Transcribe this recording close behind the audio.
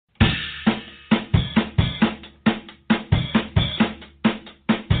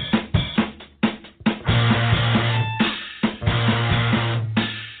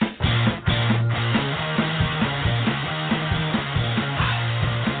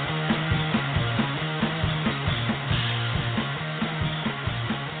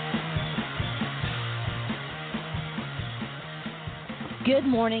Good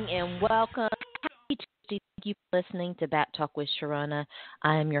morning and welcome. Happy Tuesday. Thank you for listening to Bat Talk with Sharona.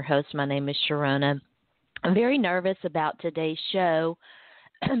 I am your host. My name is Sharona. I'm very nervous about today's show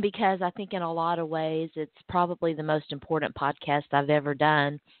because I think in a lot of ways it's probably the most important podcast I've ever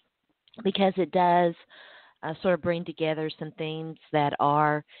done because it does sort of bring together some things that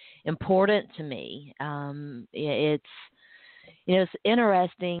are important to me. It's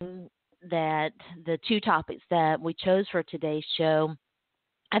interesting that the two topics that we chose for today's show,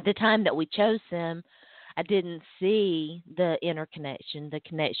 at the time that we chose them, I didn't see the interconnection, the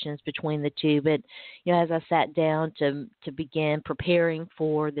connections between the two. But, as I sat down to begin preparing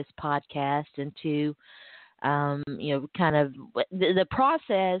for this podcast and to, kind of the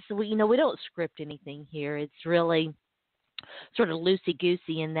process, we don't script anything here. It's really sort of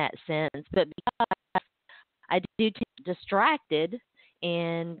loosey-goosey in that sense. But because I do get distracted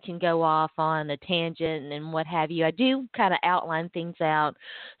and can go off on a tangent and what have you, I do kind of outline things out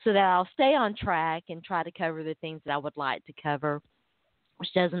so that I'll stay on track and try to cover the things that I would like to cover,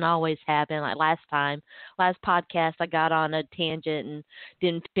 which doesn't always happen. Like last podcast, I got on a tangent and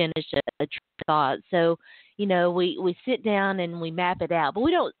didn't finish a thought. So, we sit down and we map it out, but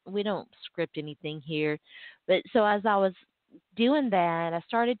we don't script anything here. But so as I was doing that, I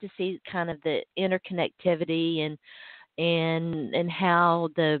started to see kind of the interconnectivity and how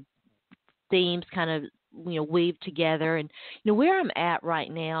the themes kind of weave together, and where I'm at right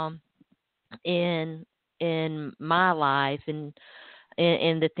now in my life and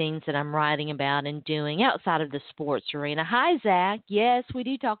in the things that I'm writing about and doing outside of the sports arena. Hi, Zach. Yes, we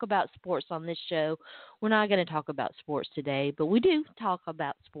do talk about sports on this show. We're not going to talk about sports today, but we do talk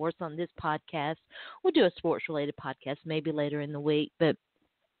about sports on this podcast. We'll do a sports-related podcast maybe later in the week, but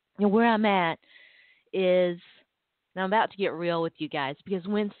where I'm at is, and I'm about to get real with you guys, because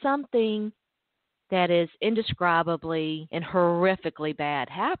when something that is indescribably and horrifically bad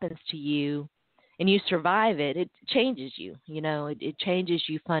happens to you and you survive it, it changes you. It changes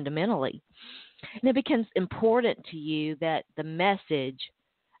you fundamentally. And it becomes important to you that the message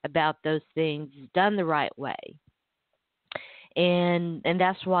about those things is done the right way. And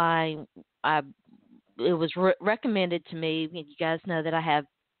that's why it was recommended to me. You guys know that I have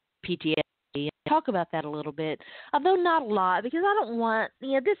PTSD. Talk about that a little bit, although not a lot, because I don't want,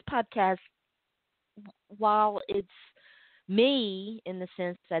 this podcast, while it's me in the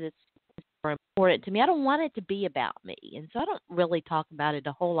sense that it's more important to me, I don't want it to be about me. And so I don't really talk about it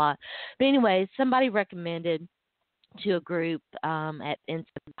a whole lot. But anyway, somebody recommended to a group at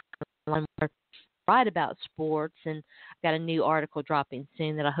Instagram write about sports, and I've got a new article dropping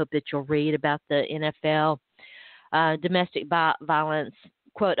soon that I hope that you'll read about the NFL domestic violence,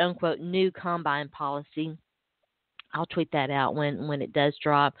 quote unquote, new combine policy. I'll tweet that out when it does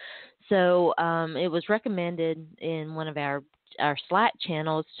drop. So it was recommended in one of our Slack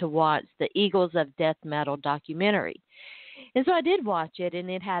channels to watch the Eagles of Death Metal documentary. And so I did watch it, and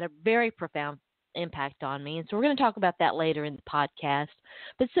it had a very profound impact on me. And so we're going to talk about that later in the podcast.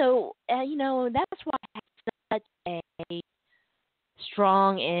 But so, that's why I have such a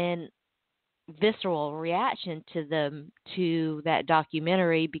strong and visceral reaction to that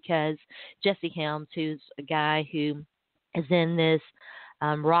documentary, because Jesse Helms, who's a guy who is in this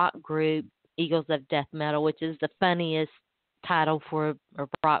rock group, Eagles of Death Metal, which is the funniest title for a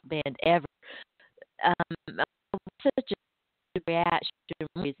rock band ever, such a reaction,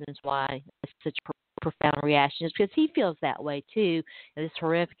 reasons why it's such a profound reaction is because he feels that way too. This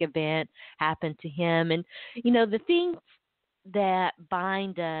horrific event happened to him, and the things that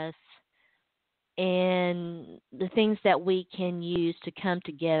bind us and the things that we can use to come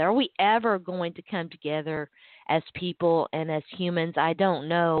together. Are we ever going to come together as people and as humans? I don't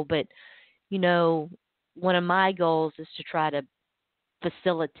know, but one of my goals is to try to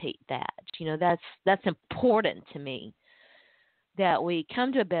facilitate that. That's important to me, that we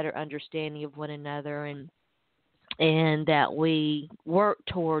come to a better understanding of one another, and that we work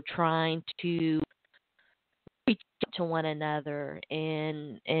toward trying to reach out to one another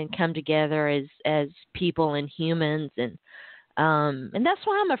and come together as people and humans, and that's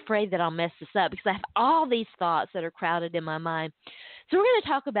why I'm afraid that I'll mess this up, because I have all these thoughts that are crowded in my mind. So we're going to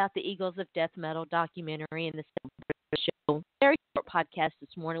talk about the Eagles of Death Metal documentary in the show. Very short podcast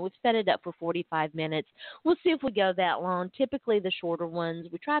this morning. We've set it up for 45 minutes. We'll see if we go that long. Typically the shorter ones,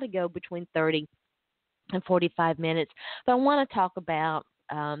 we try to go between 30 and 45 minutes. But I want to talk about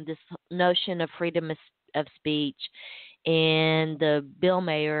this notion of freedom of speech and the Bill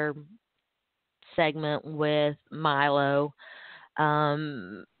Mayer segment with Milo.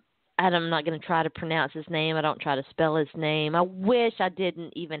 I'm not going to try to pronounce his name. I don't try to spell his name. I wish I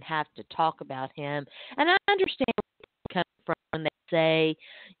didn't even have to talk about him. And I understand where he's coming from when they say,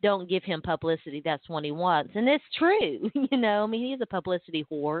 don't give him publicity, that's what he wants. And it's true, I mean, he's a publicity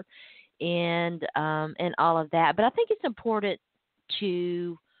whore and all of that. But I think it's important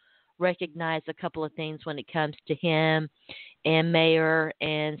to recognize a couple of things when it comes to him and Mayer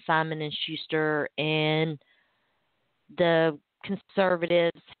and Simon and Schuster and the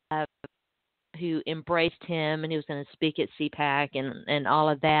conservatives who embraced him, and he was going to speak at CPAC and all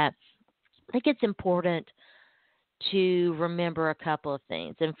of that. I think it's important to remember a couple of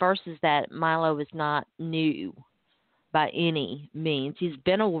things. And first is that Milo is not new by any means. He's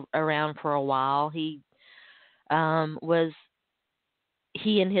been around for a while. He and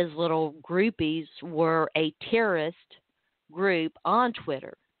his little groupies were a terrorist group on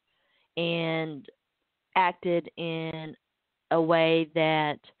Twitter and acted in a way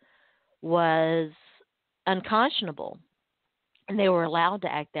that was unconscionable. And they were allowed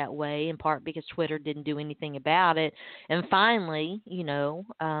to act that way, in part because Twitter didn't do anything about it. And finally,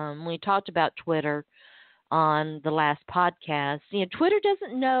 when we talked about Twitter on the last podcast, Twitter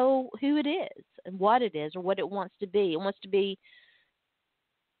doesn't know who it is and what it is or what it wants to be. It wants to be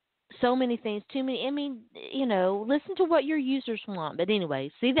so many things, too many. I mean, listen to what your users want. But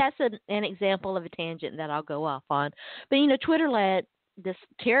anyway, see, that's an example of a tangent that I'll go off on. But, Twitter let this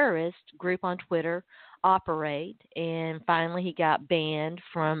terrorist group on Twitter operate, and finally he got banned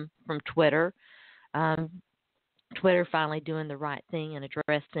from Twitter. Twitter finally doing the right thing and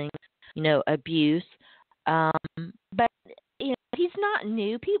addressing, abuse. But he's not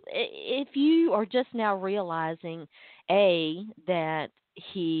new. People, if you are just now realizing that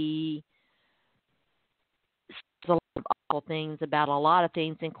he says a lot of awful things about a lot of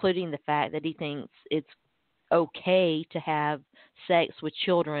things, including the fact that he thinks it's okay to have sex with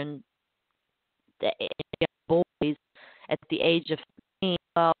children, boys at the age of 15.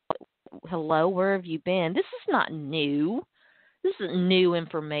 Well, hello, where have you been? This is not new. This isn't new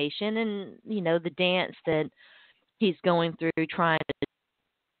information. And, the dance that he's going through trying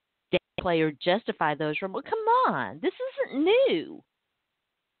to downplay or justify those. Well, come on. This isn't new.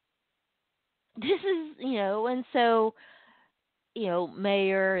 This is, and so,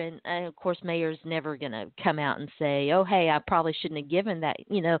 Mayor, and of course, Mayor's never going to come out and say, oh, hey, I probably shouldn't have given that.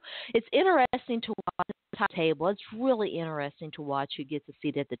 It's interesting to watch the table. It's really interesting to watch who gets a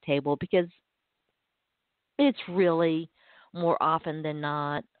seat at the table, because it's really more often than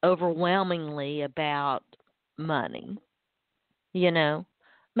not overwhelmingly about money.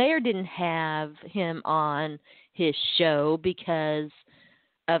 Mayor didn't have him on his show because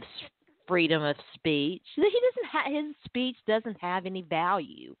of freedom of speech. His speech doesn't have any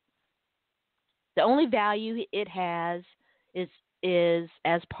value. The only value it has is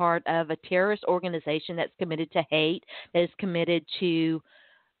as part of a terrorist organization that's committed to hate, that is committed to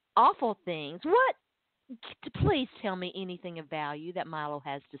awful things. What? Please tell me anything of value that Milo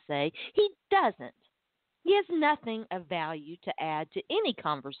has to say. He doesn't. He has nothing of value to add to any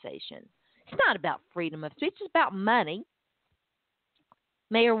conversation. It's not about freedom of speech. It's about money.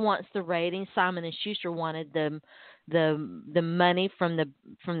 Mayor wants the ratings. Simon and Schuster wanted the money from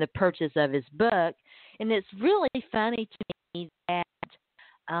the purchase of his book, and it's really funny to me that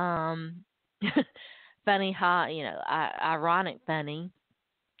funny how ironic funny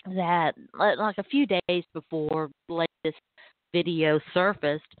that like a few days before the latest video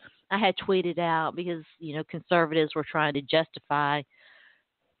surfaced, I had tweeted out, because conservatives were trying to justify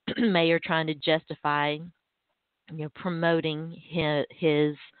Mayor trying to justify promoting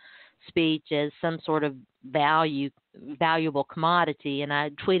his speech as some sort of valuable commodity. And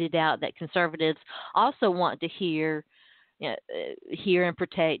I tweeted out that conservatives also want to hear and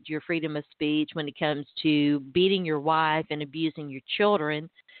protect your freedom of speech when it comes to beating your wife and abusing your children.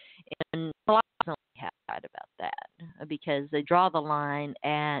 And a lot of them have right about that, because they draw the line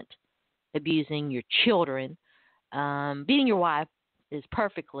at abusing your children. Beating your wife is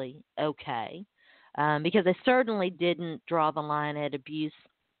perfectly okay. Because they certainly didn't draw the line at abuse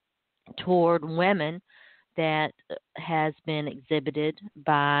toward women that has been exhibited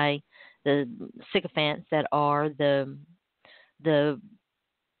by the sycophants that are the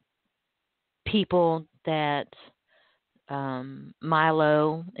people that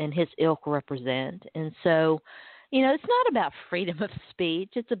Milo and his ilk represent. And so, it's not about freedom of speech.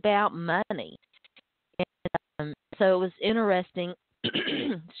 It's about money. And so it was interesting.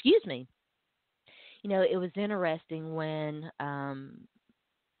 Excuse me. It was interesting when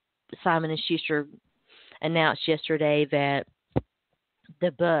Simon and Schuster announced yesterday that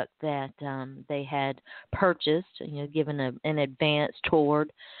the book that they had purchased, given an advance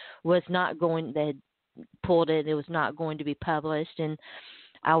toward, was not going. They had pulled it. It was not going to be published. And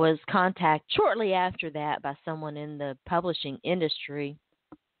I was contacted shortly after that by someone in the publishing industry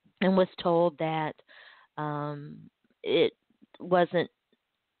and was told that um, it wasn't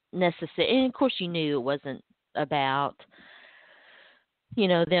necessary. And of course, you knew it wasn't about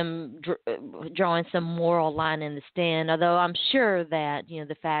them drawing some moral line in the sand. Although I'm sure that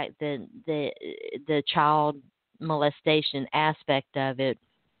the fact that the child molestation aspect of it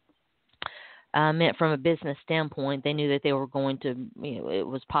meant from a business standpoint, they knew that they were going to, it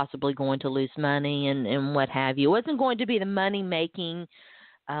was possibly going to lose money and what have you. It wasn't going to be the money making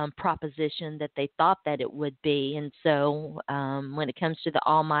proposition that they thought that it would be. And so when it comes to the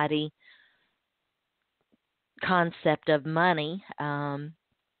almighty concept of money,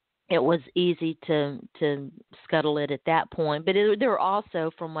 it was easy to scuttle it at that point. But there were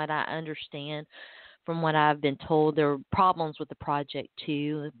also, from what I understand, from what I've been told, there were problems with the project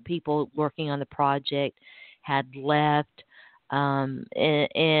too. People working on the project had left, and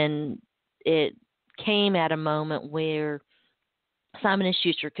it came at a moment where Simon &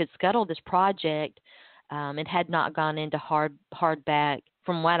 Schuster could scuttle this project. It had not gone into hardback.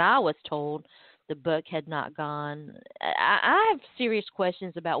 From what I was told, the book had not gone. I have serious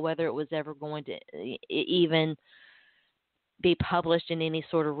questions about whether it was ever going to even be published in any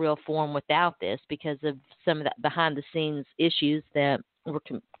sort of real form without this, because of some of the behind the scenes issues that were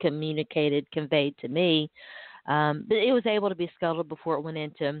conveyed to me. But it was able to be scuttled before it went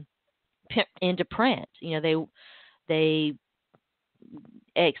into print. They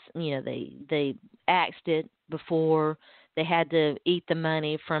they axed it before they had to eat the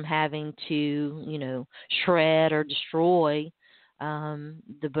money from having to shred or destroy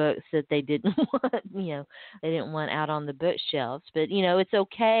the books that they didn't want they didn't want out on the bookshelves. But it's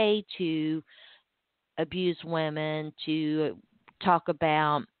okay to abuse women, to talk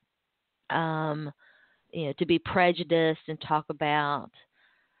about to be prejudiced and talk about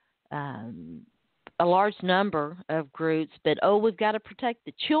a large number of groups, but we've got to protect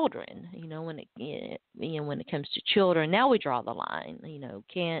the children. When it comes to children, now we draw the line.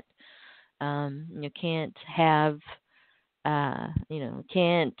 Can't have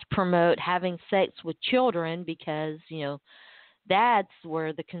can't promote having sex with children, because that's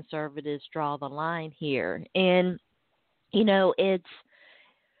where the conservatives draw the line here. And it's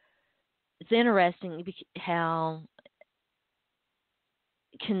interesting how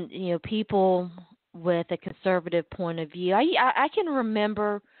people with a conservative point of view. I can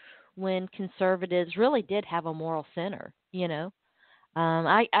remember when conservatives really did have a moral center.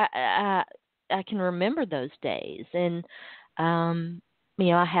 I can remember those days, and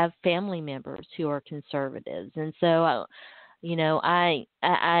I have family members who are conservatives, and so I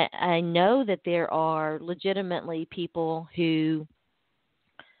know that there are legitimately people who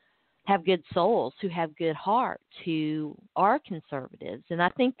have good souls, who have good hearts, who are conservatives. And I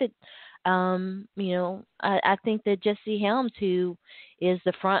think that I think that Jesse Helms, who is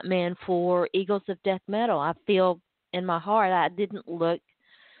the front man for Eagles of Death Metal, I feel in my heart, I didn't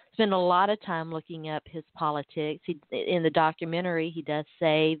spend a lot of time looking up his politics. In the documentary, he does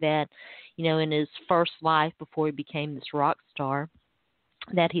say that, in his first life before he became this rock star,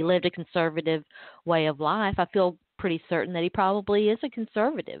 that he lived a conservative way of life. I feel pretty certain that he probably is a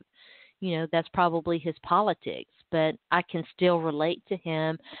conservative. That's probably his politics, but I can still relate to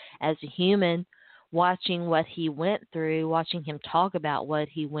him as a human, watching what he went through, watching him talk about what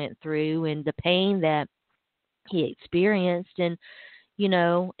he went through and the pain that he experienced. And,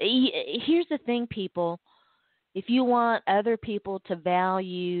 here's the thing, people. If you want other people to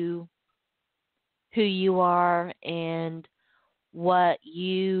value who you are and what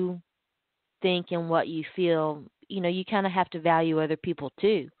you think and what you feel, you kind of have to value other people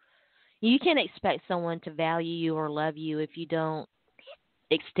too. You can't expect someone to value you or love you if you don't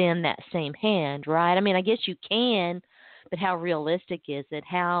extend that same hand, right? I mean, I guess you can, but how realistic is it?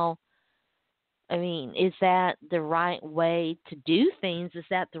 Is that the right way to do things? Is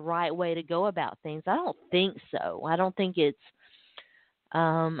that the right way to go about things? I don't think so. I don't think it's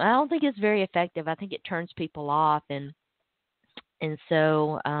very effective. I think it turns people off, and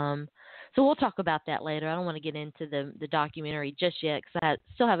so so we'll talk about that later. I don't want to get into the documentary just yet, because I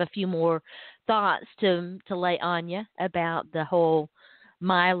still have a few more thoughts to lay on you about the whole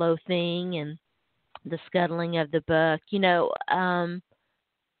Milo thing and the scuttling of the book.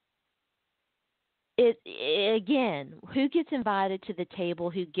 Again, who gets invited to the table,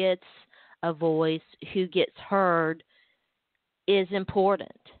 who gets a voice, who gets heard is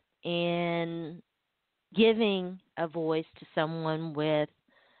important. And giving a voice to someone with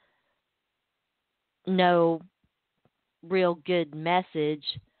no real good message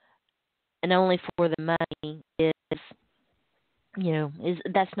and only for the money is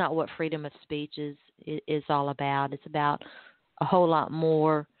that's not what freedom of speech is all about. It's about a whole lot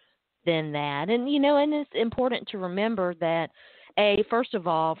more than that. And it's important to remember that, first of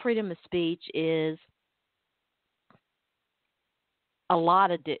all, freedom of speech is a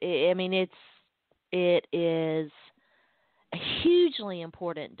lot of, it is a hugely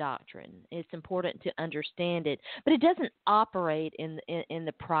important doctrine. It's important to understand it, but it doesn't operate in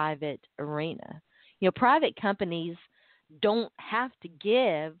the private arena. Private companies don't have to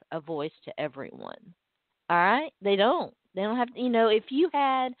give a voice to everyone. All right? They don't. They don't have to, if you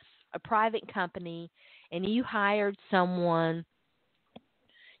had a private company and you hired someone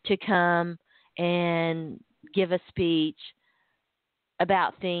to come and give a speech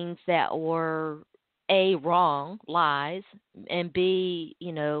about things that were A, wrong, lies, and B,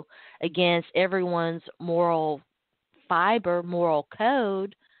 against everyone's moral fiber, moral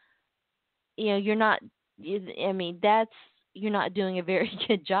code, you're not, you're not doing a very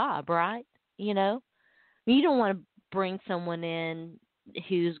good job, right? You don't want to bring someone in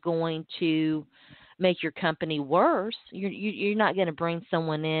who's going to make your company worse. You're not going to bring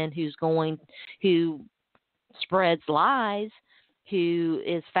someone in who spreads lies, who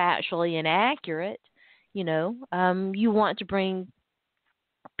is factually inaccurate. You want to bring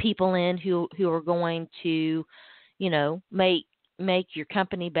people in who are going to, make your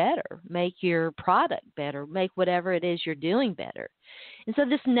company better, make your product better, make whatever it is you're doing better. And so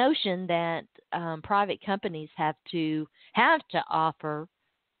this notion that private companies have to offer,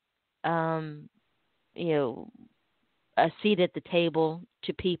 a seat at the table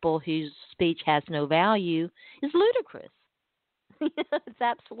to people whose speech has no value is ludicrous. It's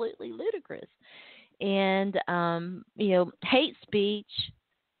absolutely ludicrous. And, hate speech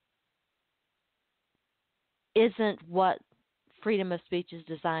isn't what freedom of speech is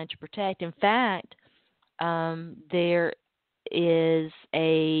designed to protect. In fact, there is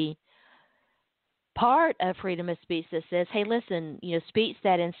a part of freedom of speech that says, hey, listen, speech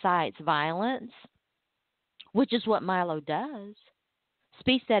that incites violence, which is what Milo does.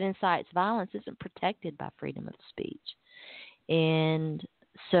 Speech that incites violence isn't protected by freedom of speech. And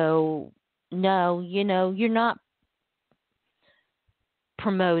so, no, you're not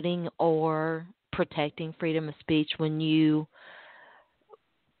promoting or protecting freedom of speech when you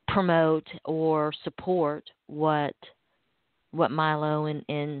promote or support what Milo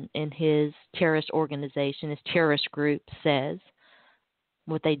and his terrorist organization, his terrorist group says,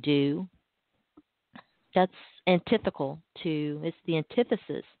 what they do. That's antithetical to, it's the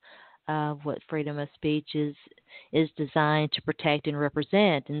antithesis of what freedom of speech is designed to protect and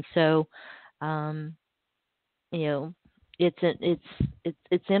represent. And so,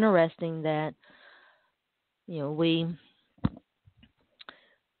 it's interesting that,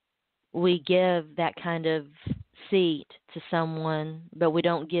 we give that kind of seat to someone, but we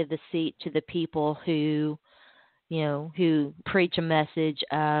don't give the seat to the people who preach a message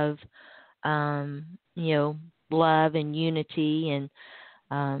of, love and unity, and,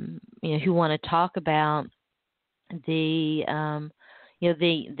 who want to talk about the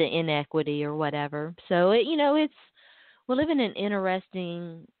inequity or whatever. So, we live in an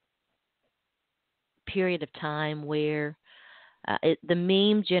interesting period of time where the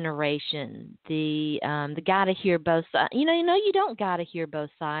meme generation, the gotta hear both sides. You don't gotta hear both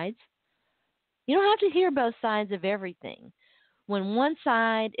sides. You don't have to hear both sides of everything. When one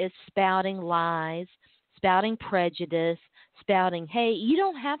side is spouting lies, spouting prejudice, spouting hate, you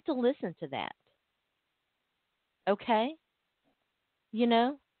don't have to listen to that. Okay?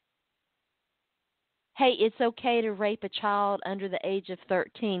 Hey, it's okay to rape a child under the age of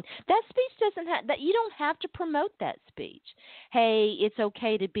 13. That speech doesn't have that. You don't have to promote that speech. Hey, it's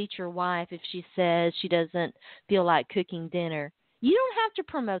okay to beat your wife if she says she doesn't feel like cooking dinner. You don't have to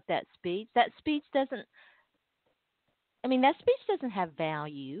promote that speech. That speech doesn't have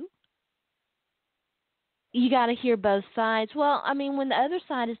value. You got to hear both sides. Well, when the other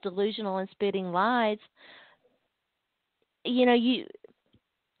side is delusional and spitting lies, you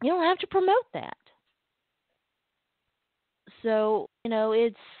don't have to promote that. So,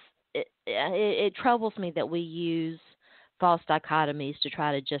 it troubles me that we use false dichotomies to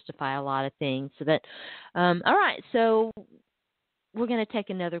try to justify a lot of things. So that, all right, so we're going to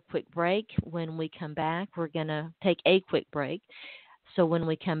take another quick break. When we come back, we're going to take a quick break. So when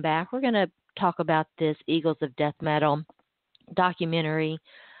we come back, we're going to talk about this Eagles of Death Metal documentary,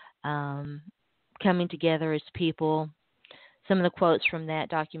 coming together as people. Some of the quotes from that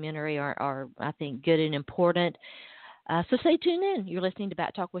documentary are I think, good and important. So stay tuned in. You're listening to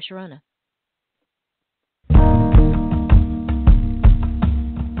Back Talk with Sharona.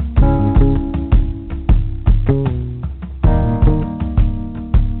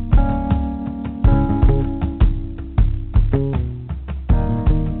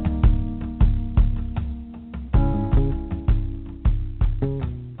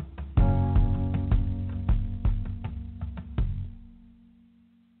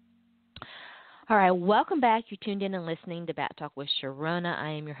 All right, welcome back. You're tuned in and listening to Bat Talk with Sharona. I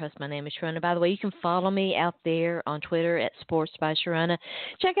am your host. My name is Sharona. By the way, you can follow me out there on Twitter at Sports by Sharona.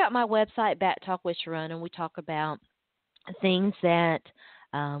 Check out my website, Bat Talk with Sharona. We talk about things that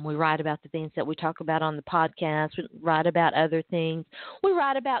we write about, the things that we talk about on the podcast. We write about other things. We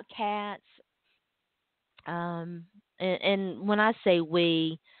write about cats. And when I say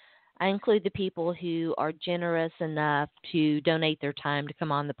we, I include the people who are generous enough to donate their time to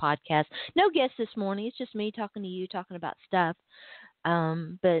come on the podcast. No guests this morning. It's just me talking to you, talking about stuff.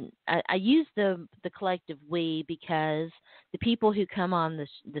 But I use the collective we because the people who come on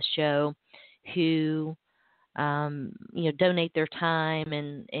the show who donate their time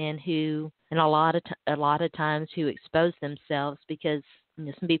and who and a lot of times who expose themselves because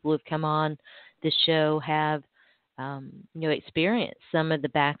some people who've come on the show have experience some of the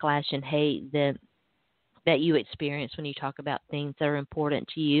backlash and hate that you experience when you talk about things that are important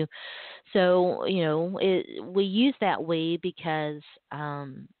to you. So, we use that we because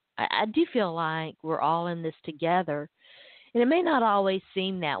I do feel like we're all in this together. And it may not always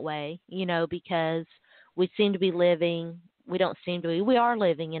seem that way, because we are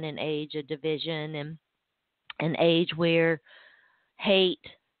living in an age of division and an age where hate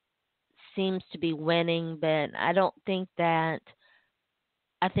seems to be winning, but I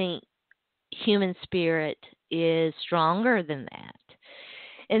think human spirit is stronger than that.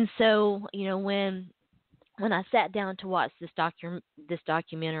 And so, when I sat down to watch this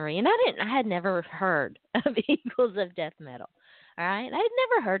documentary, and I had never heard of Eagles of Death Metal. All right, I had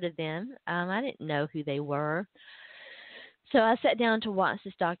never heard of them. I didn't know who they were. So I sat down to watch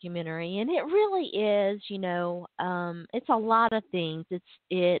this documentary, and it really is, it's a lot of things.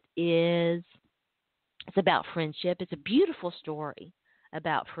 It's about friendship. It's a beautiful story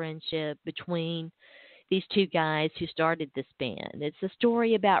about friendship between these two guys who started this band. It's a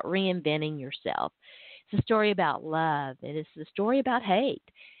story about reinventing yourself. It's a story about love. It is a story about hate.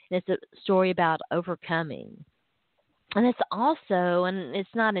 And it's a story about overcoming. And it's also, and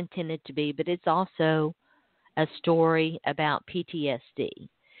it's not intended to be, but it's also a story about PTSD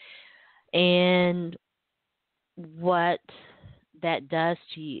and what that does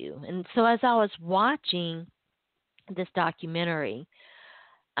to you. And so as I was watching this documentary,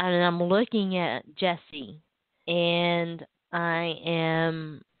 and I'm looking at Jesse, and I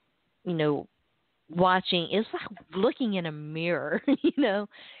am, watching, it's like looking in a mirror, It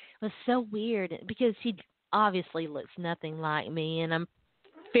was so weird because he obviously looks nothing like me, and I'm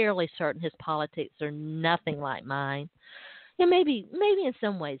fairly certain his politics are nothing like mine. And maybe in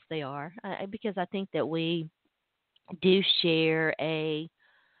some ways they are, because I think that we do share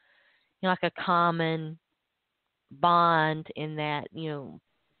like a common bond in that, you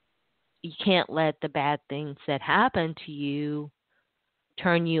can't let the bad things that happen to you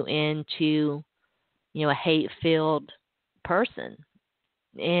turn you into, a hate-filled person,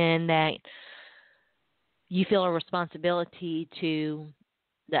 and that you feel a responsibility to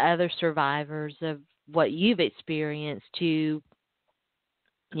the other survivors of what you've experienced to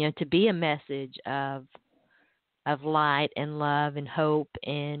be a message of light and love and hope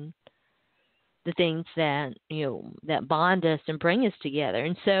and the things that that bond us and bring us together.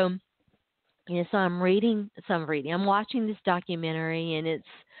 And so I'm watching this documentary, and it's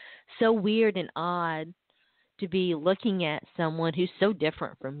so weird and odd to be looking at someone who's so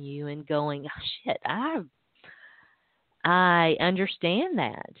different from you and going, oh, shit, I understand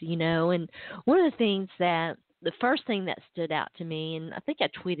that, and one of the first thing that stood out to me, and I think I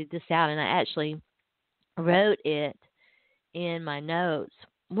tweeted this out and I actually wrote it in my notes.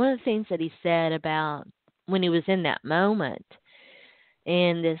 One of the things that he said about when he was in that moment,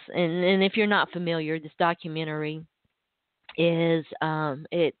 and if you're not familiar, this documentary is,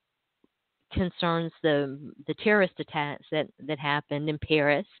 it concerns the terrorist attacks that happened in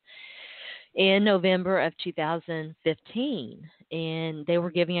Paris in November of 2015, and they were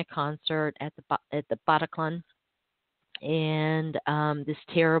giving a concert at the Bataclan, and this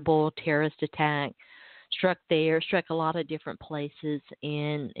terrible terrorist attack struck a lot of different places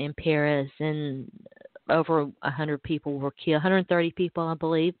in Paris, and over 100 people were killed. 130 people, I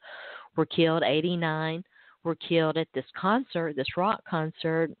believe, were killed. 89 were killed at this concert, this rock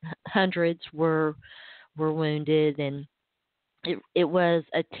concert. Hundreds were wounded, and it was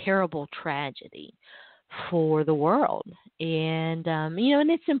a terrible tragedy for the world. And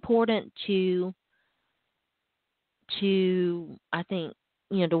and it's important to I think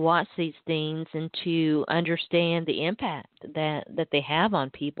to watch these things and to understand the impact that they have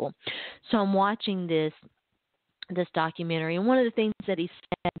on people. So I'm watching this documentary, and one of the things that he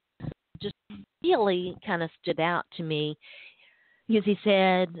said just really kind of stood out to me. because he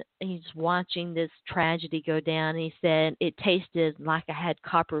said he's watching this tragedy go down, and he said it tasted like I had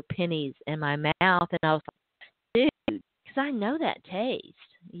copper pennies in my mouth, and I was like, dude, because I know that taste,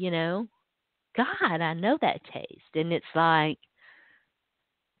 you know. God, I know that taste, and it's like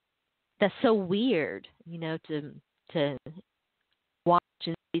that's so weird, you know, to watch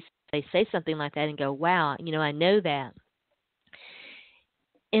and they say something like that and go, wow, you know, I know that.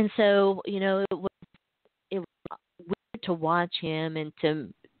 And so, you know, it was weird to watch him and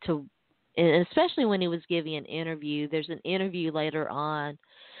to and especially when he was giving an interview. There's an interview later on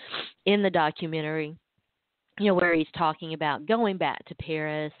in the documentary, you know, where he's talking about going back to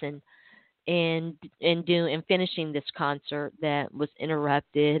Paris and finishing this concert that was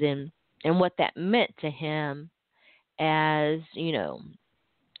interrupted, and what that meant to him as, you know,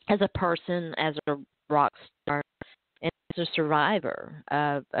 as a person, as a rock star, and as a survivor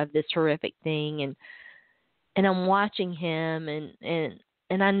of this horrific thing. And I'm watching him, and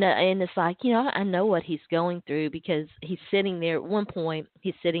I know, and it's like, you know, I know what he's going through, because he's sitting there at one point.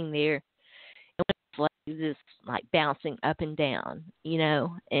 He's sitting there, and his legs is like bouncing up and down, you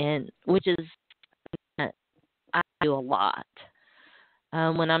know, and which is I do a lot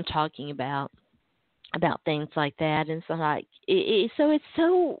when I'm talking about things like that. And so like so it's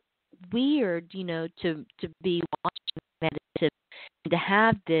so weird, you know, to be watching meditative, to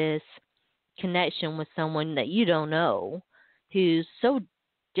have this connection with someone that you don't know, who's so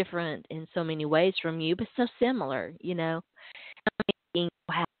different in so many ways from you, but so similar, you know. I'm thinking,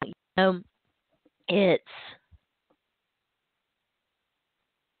 wow, you know, it's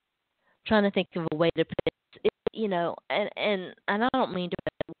trying to think of a way to put it, you know, and I don't mean to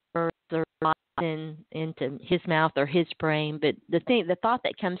put words or thoughts into his mouth or his brain, but the thought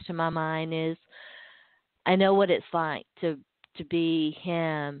that comes to my mind is, I know what it's like to be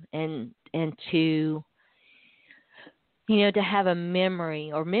him, and to, you know, to have a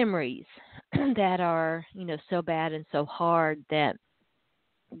memory or memories that are, you know, so bad and so hard that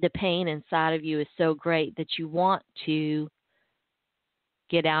the pain inside of you is so great that you want to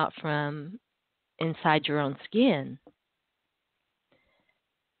get out from inside your own skin.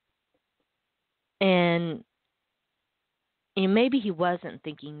 And maybe he wasn't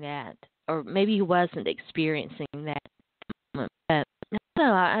thinking that, or maybe he wasn't experiencing that. But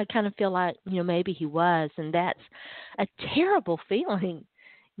no, I kind of feel like, you know, maybe he was, and that's a terrible feeling.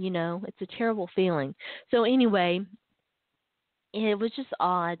 You know, it's a terrible feeling. So anyway, it was just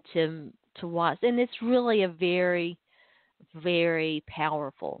odd to watch, and it's really a very, very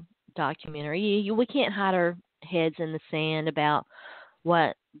powerful documentary. We can't hide our heads in the sand about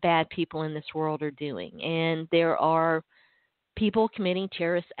what bad people in this world are doing, and there are people committing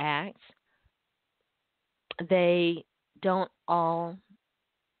terrorist acts. They don't all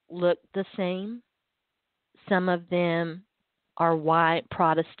look the same. Some of them are white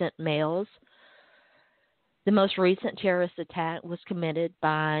Protestant males. The most recent terrorist attack was committed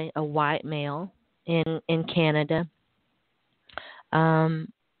by a white male in Canada. Um,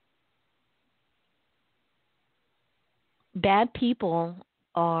 Bad people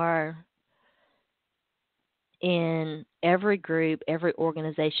are in every group, every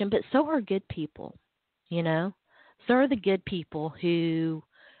organization, but so are good people, you know? So are the good people who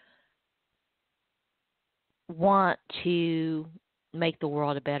want to make the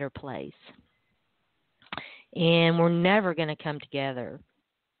world a better place. And we're never going to come together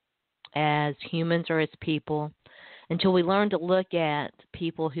as humans or as people until we learn to look at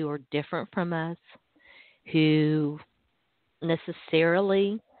people who are different from us, who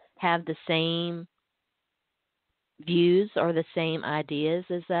necessarily have the same views or the same ideas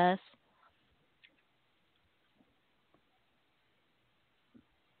as us.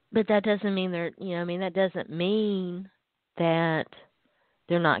 But that doesn't mean they're, you know, I mean, that doesn't mean that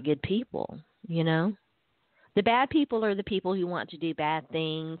they're not good people, you know? The bad people are the people who want to do bad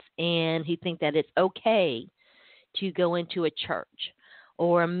things and who think that it's okay to go into a church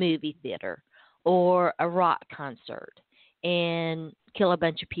or a movie theater or a rock concert and kill a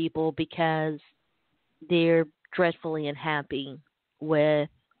bunch of people because they're dreadfully unhappy with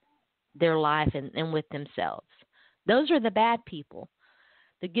their life and with themselves. Those are the bad people.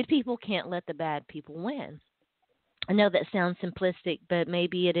 The good people can't let the bad people win. I know that sounds simplistic, but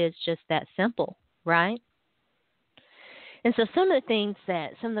maybe it is just that simple, right? And so some of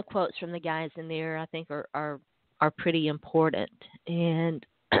the quotes from the guys in there, I think are pretty important. And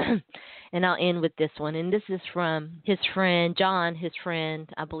and I'll end with this one. And this is from his friend John. His friend,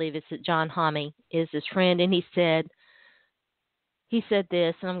 I believe it's John Homme, is his friend, and he said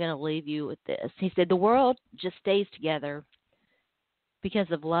this, and I'm going to leave you with this. He said, "The world just stays together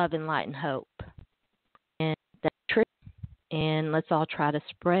because of love and light and hope." And that's true. and let's all try to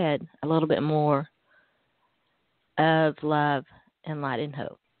spread a little bit more of love and light and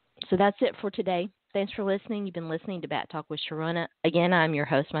hope. So that's it for today. Thanks for listening. You've been listening to Bat Talk with Sharona. Again, I'm your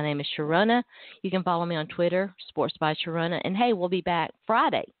host. My name is Sharona. You can follow me on Twitter, Sports by Sharona. And hey, we'll be back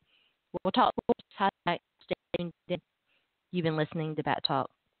Friday. We'll talk sports. Stay tuned in. You've been listening to Bat Talk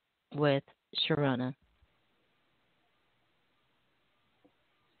with Sharona.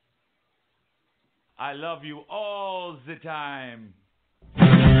 I love you all the time.